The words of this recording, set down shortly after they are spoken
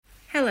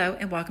Hello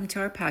and welcome to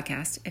our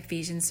podcast,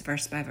 Ephesians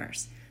Verse by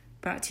Verse,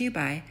 brought to you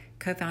by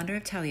co-founder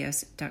of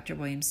Telios, Dr.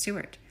 William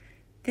Stewart.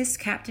 This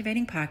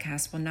captivating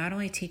podcast will not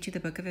only teach you the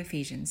book of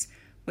Ephesians,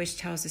 which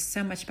tells us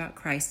so much about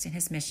Christ and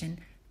his mission,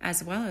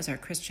 as well as our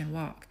Christian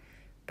walk,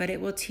 but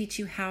it will teach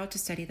you how to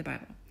study the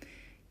Bible,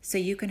 so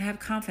you can have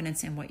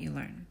confidence in what you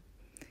learn.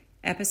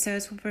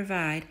 Episodes will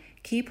provide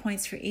key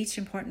points for each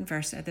important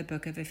verse of the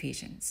book of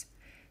Ephesians.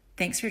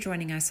 Thanks for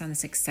joining us on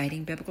this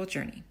exciting biblical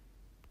journey.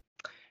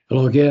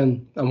 Hello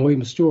again, I'm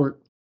William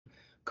Stewart,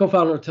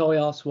 co-founder of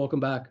Telios. Welcome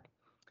back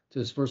to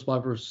this verse by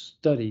verse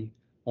study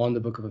on the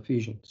book of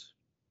Ephesians.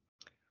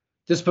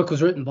 This book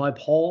was written by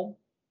Paul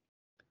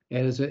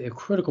and is a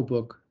critical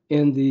book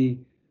in the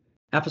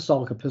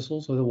apostolic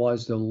epistles,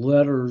 otherwise the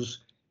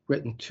letters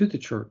written to the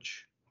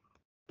church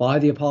by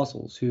the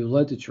apostles who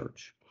led the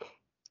church.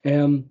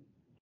 And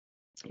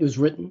it was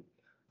written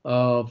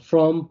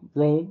from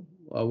Rome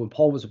when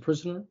Paul was a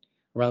prisoner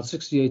around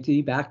 60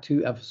 AD back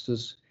to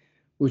Ephesus,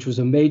 which was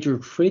a major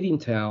trading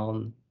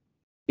town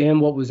in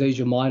what was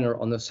Asia Minor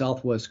on the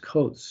southwest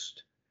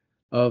coast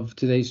of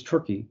today's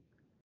Turkey.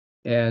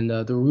 And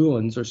the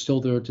ruins are still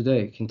there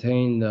today,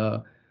 contain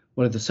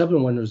one of the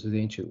seven wonders of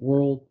the ancient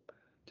world,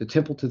 the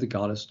temple to the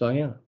goddess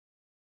Diana.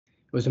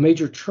 It was a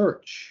major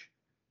church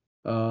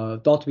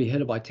thought to be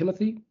headed by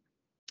Timothy.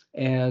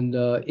 And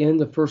in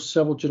the first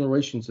several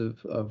generations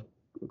of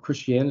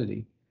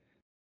Christianity,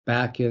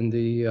 back in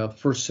the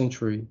first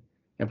century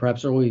and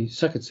perhaps early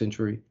second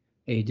century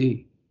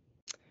AD.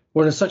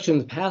 We're in a section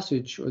of the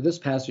passage, or this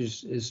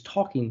passage is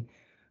talking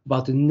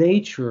about the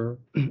nature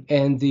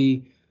and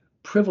the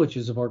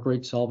privileges of our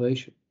great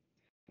salvation.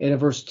 And in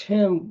verse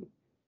 10,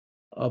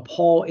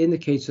 Paul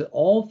indicates that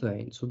all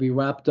things will be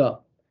wrapped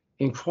up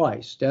in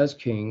Christ as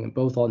King,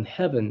 both on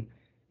heaven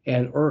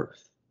and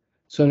earth.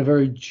 So in a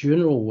very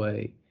general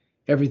way,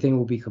 everything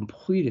will be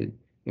completed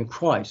in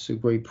Christ, a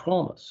great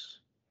promise.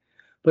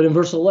 But in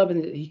verse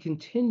 11, he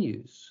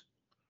continues.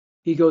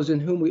 He goes,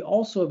 in whom we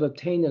also have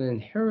obtained an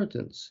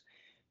inheritance,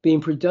 being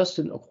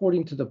predestined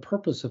according to the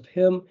purpose of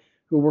him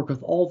who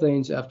worketh all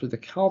things after the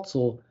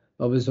counsel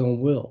of his own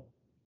will.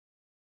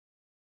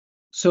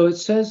 So it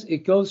says, it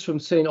goes from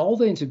saying all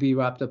things to be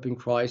wrapped up in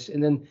Christ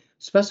and then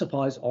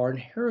specifies our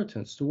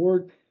inheritance. The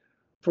word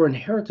for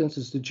inheritance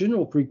is the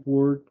general Greek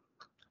word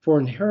for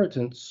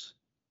inheritance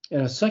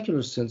in a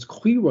secular sense,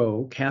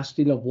 kliro,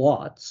 casting of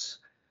lots,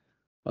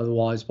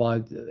 otherwise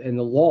in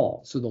the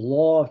law. So the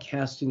law of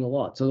casting the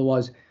lots.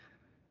 Otherwise,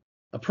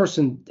 a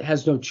person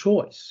has no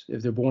choice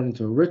if they're born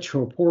into a rich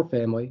or a poor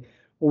family,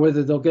 or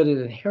whether they'll get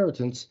an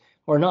inheritance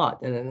or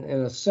not. And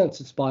in a sense,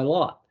 it's by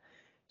lot.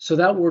 So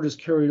that word is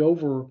carried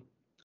over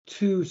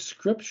to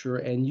Scripture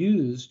and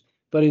used,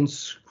 but in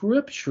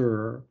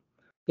Scripture,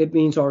 it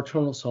means our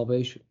eternal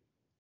salvation.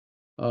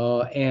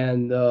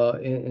 And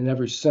in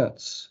every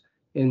sense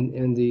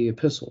in the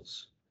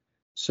epistles.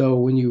 So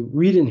when you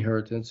read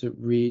inheritance, it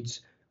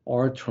reads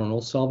our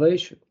eternal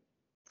salvation,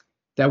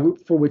 that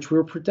for which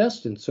we're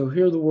predestined. So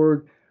here the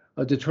word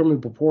determined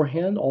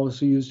beforehand,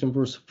 also used in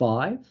verse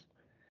 5.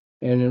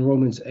 And in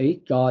Romans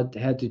 8, God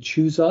had to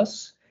choose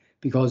us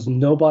because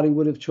nobody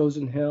would have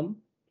chosen him.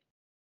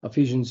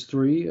 Ephesians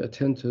 3,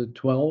 10 to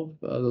 12,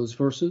 those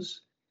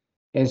verses.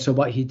 And so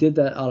but he did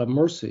that out of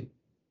mercy.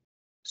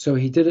 So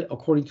he did it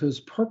according to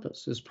his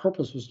purpose. His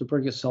purpose was to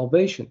bring us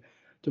salvation,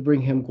 to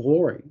bring him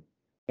glory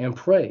and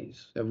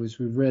praise, as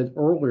we read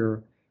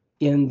earlier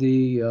in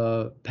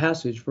the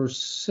passage,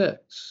 verse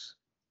 6.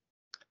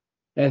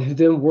 And who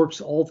then works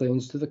all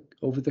things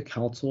over the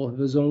counsel of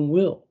his own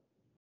will.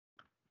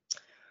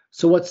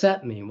 So what's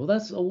that mean? Well,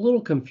 that's a little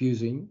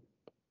confusing.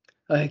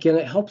 Again,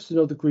 it helps to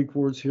know the Greek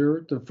words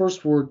here. The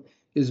first word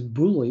is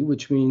bouli,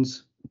 which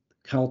means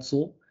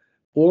counsel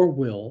or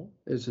will.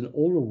 It's an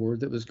older word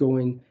that was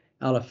going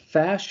out of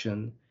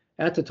fashion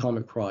at the time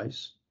of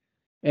Christ.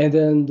 And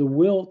then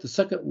the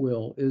second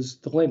will is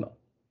thelema,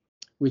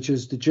 which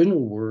is the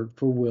general word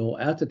for will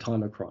at the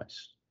time of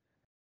Christ.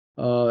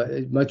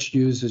 Much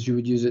used as you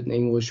would use it in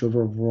English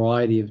over a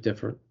variety of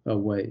different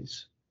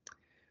ways.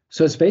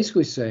 So it's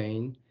basically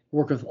saying,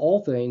 worketh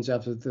all things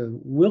after the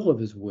will of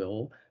his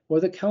will or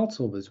the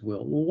counsel of his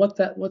will. Well,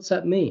 what's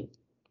that mean?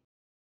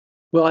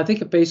 Well, I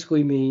think it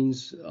basically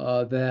means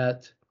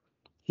that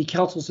he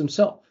counsels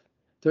himself.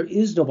 There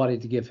is nobody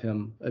to give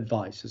him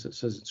advice, as it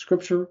says in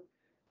Scripture,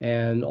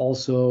 and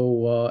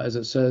also as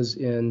it says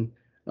in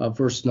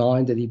verse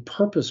 9, that he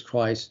purposed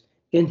Christ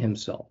in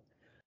himself.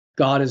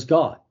 God is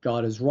God.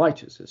 God is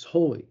righteous, is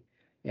holy,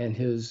 and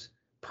his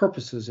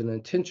purposes and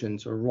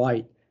intentions are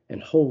right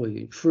and holy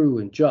and true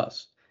and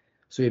just.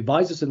 So he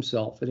advises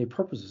himself and he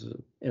purposes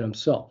it in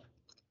himself.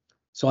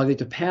 So I think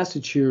the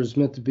passage here is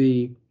meant to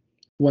be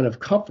one of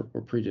comfort.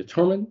 We're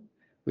predetermined.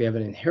 We have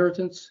an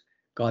inheritance.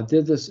 God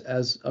did this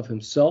as of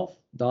himself,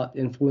 not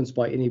influenced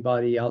by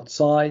anybody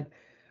outside.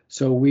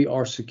 So we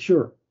are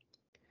secure.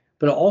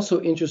 But it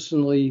also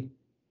interestingly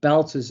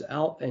balances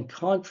out and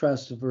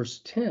contrasts to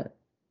verse 10.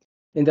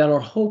 In that our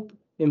hope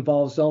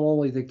involves not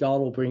only that God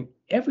will bring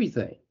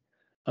everything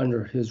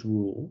under his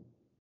rule,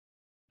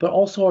 but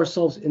also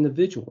ourselves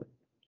individually.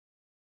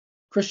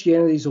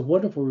 Christianity is a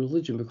wonderful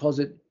religion because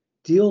it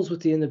deals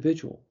with the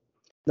individual,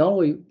 not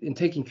only in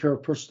taking care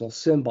of personal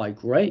sin by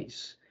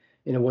grace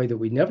in a way that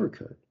we never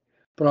could,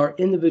 but our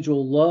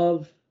individual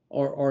love,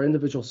 our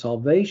individual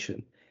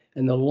salvation,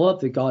 and the love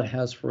that God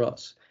has for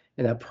us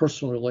in that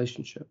personal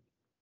relationship.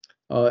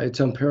 It's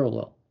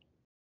unparalleled.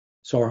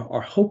 So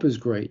our hope is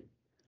great.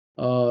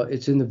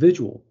 It's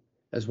individual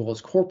as well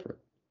as corporate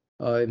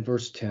in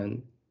verse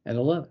 10 and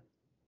 11.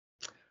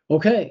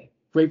 Okay,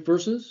 great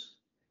verses.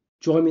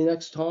 Join me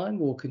next time.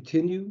 We'll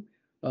continue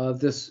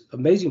this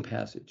amazing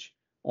passage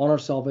on our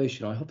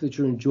salvation. I hope that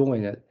you're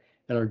enjoying it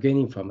and are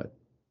gaining from it.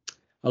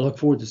 I look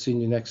forward to seeing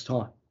you next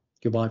time.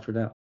 Goodbye for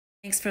now.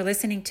 Thanks for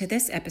listening to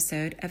this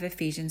episode of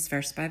Ephesians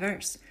Verse by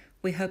Verse.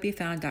 We hope you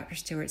found Dr.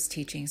 Stewart's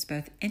teachings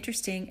both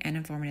interesting and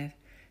informative.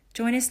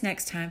 Join us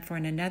next time for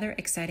another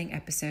exciting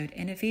episode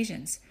in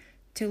Ephesians.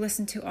 To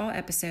listen to all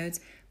episodes,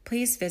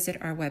 please visit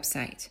our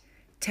website,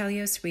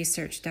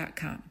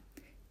 teliosresearch.com.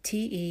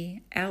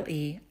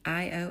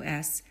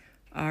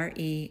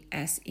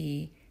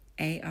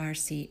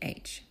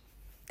 TELEIOSRESEARCH.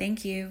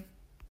 Thank you.